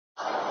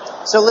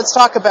So let's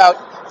talk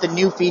about the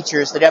new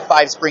features that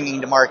F5 is bringing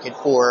to market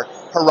for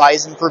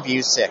Horizon for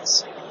View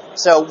 6.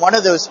 So one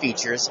of those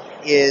features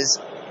is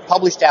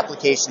published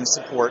application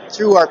support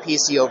through our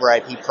PC over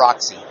IP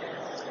proxy.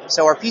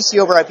 So our PC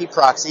over IP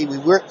proxy, we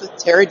work with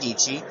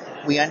Teradici,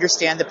 we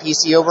understand the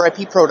PC over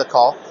IP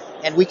protocol,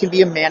 and we can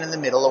be a man in the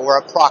middle or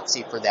a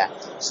proxy for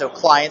that. So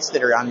clients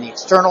that are on the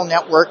external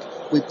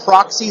network, we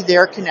proxy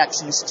their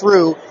connections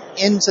through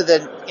into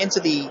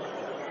the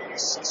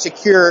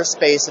secure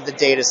space of the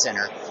data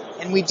center.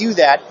 And we do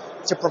that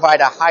to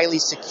provide a highly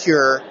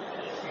secure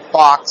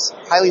box,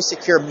 highly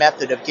secure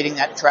method of getting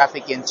that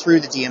traffic in through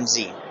the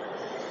DMZ.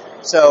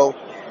 So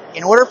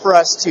in order for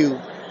us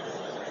to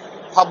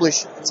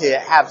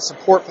have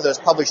support for those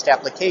published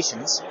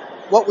applications,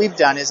 what we've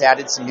done is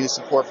added some new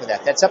support for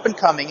that. That's up and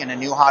coming in a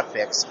new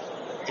hotfix.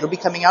 It'll be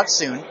coming out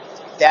soon.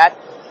 That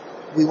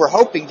we were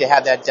hoping to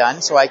have that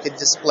done so I could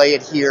display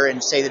it here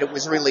and say that it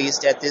was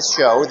released at this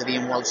show, the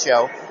VMworld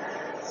show.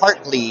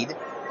 Heartbleed,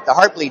 the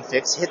Heartbleed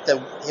fix hit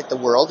the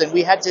world, and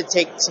we had to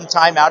take some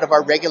time out of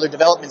our regular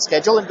development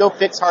schedule and go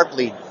fix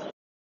Heartbleed.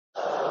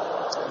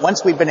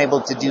 Once we've been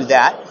able to do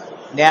that,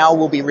 now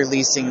we'll be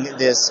releasing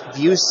this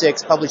View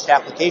 6 published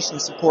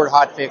application support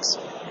hotfix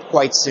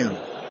quite soon.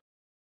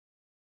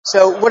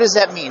 So what does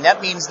that mean?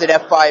 That means that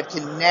F5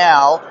 can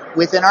now,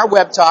 within our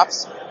web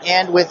tops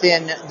and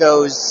within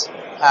those,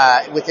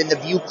 within the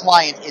View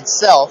client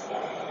itself,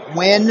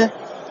 when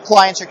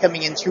clients are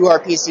coming in through our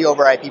PC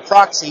over IP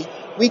proxy,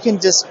 we can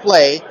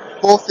display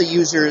both the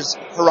user's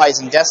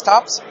Horizon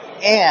desktops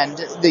and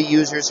the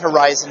user's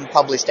Horizon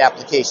published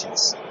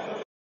applications.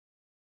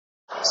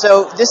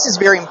 So this is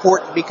very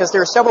important because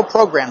there are several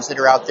programs that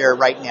are out there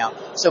right now.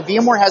 So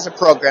VMware has a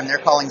program they're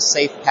calling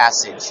Safe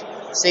Passage.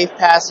 Safe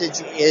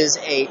Passage is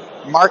a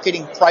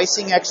marketing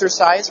pricing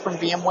exercise from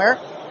VMware,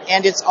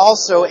 and it's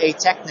also a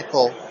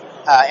technical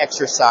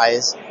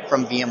exercise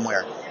from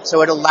VMware.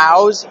 So it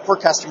allows for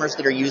customers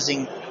that are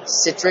using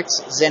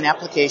Citrix, Zen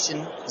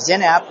application,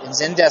 Zen app, and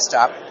Zen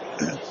desktop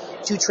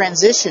to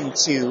transition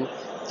to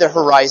the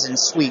Horizon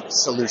suite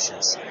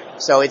solutions.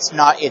 So it's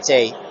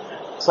a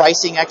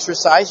pricing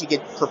exercise. You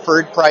get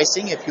preferred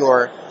pricing if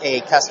you're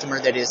a customer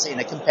that is in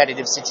a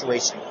competitive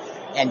situation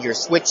and you're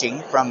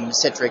switching from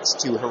Citrix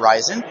to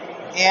Horizon.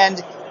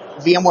 And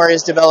VMware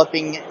is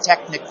developing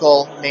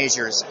technical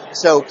measures,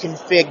 so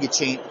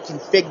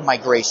config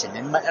migration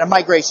and a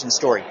migration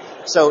story.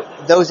 So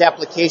those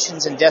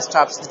applications and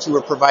desktops that you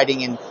were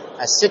providing in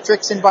a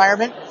Citrix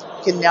environment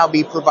can now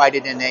be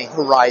provided in a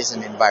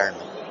Horizon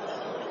environment.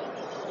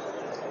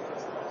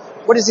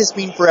 What does this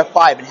mean for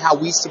F5 and how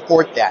we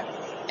support that?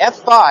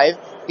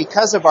 F5,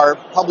 because of our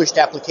published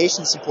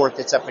application support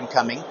that's up and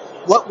coming,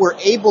 what we're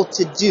able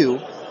to do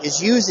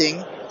is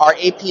using our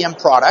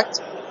APM product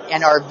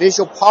and our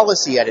visual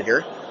policy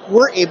editor,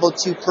 we're able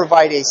to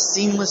provide a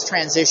seamless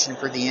transition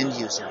for the end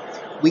user.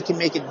 We can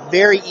make it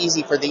very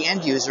easy for the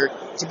end user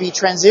to be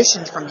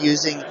transitioned from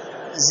using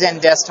Zen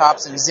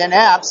desktops and Zen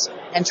apps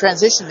and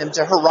transition them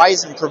to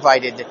Horizon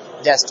provided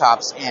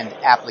desktops and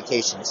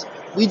applications.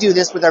 We do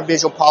this with our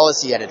visual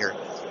policy editor.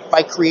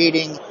 By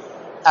creating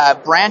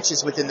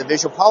branches within the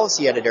visual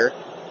policy editor,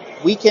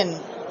 we can,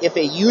 if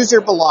a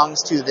user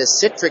belongs to the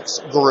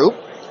Citrix group,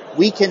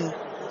 we can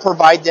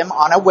provide them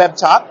on a web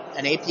top,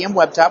 an APM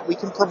web top, we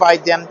can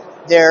provide them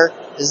their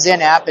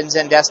Zen app and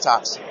Zen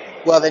desktops.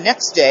 Well, the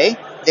next day,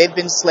 they've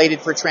been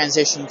slated for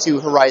transition to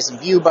Horizon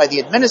View by the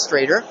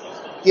administrator.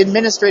 The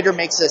administrator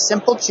makes a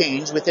simple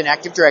change within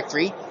Active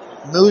Directory,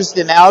 moves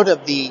them out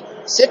of the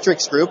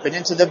Citrix group and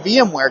into the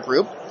VMware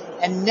group,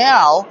 and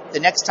now, the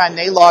next time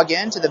they log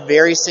in to the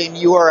very same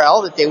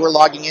URL that they were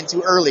logging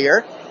into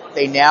earlier,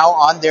 they now,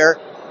 on their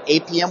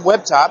APM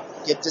web top,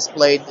 get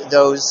displayed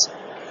those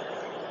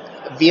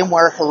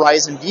VMware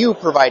Horizon View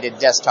provided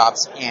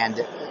desktops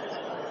and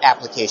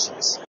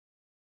applications.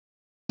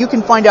 You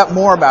can find out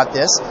more about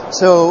this.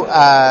 So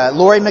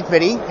Lori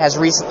McVitie has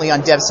recently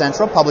on Dev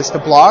Central published a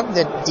blog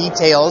that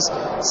details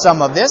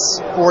some of this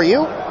for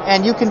you,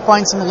 and you can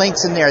find some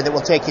links in there that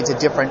will take you to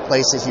different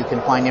places you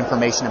can find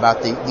information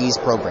about these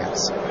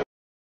programs.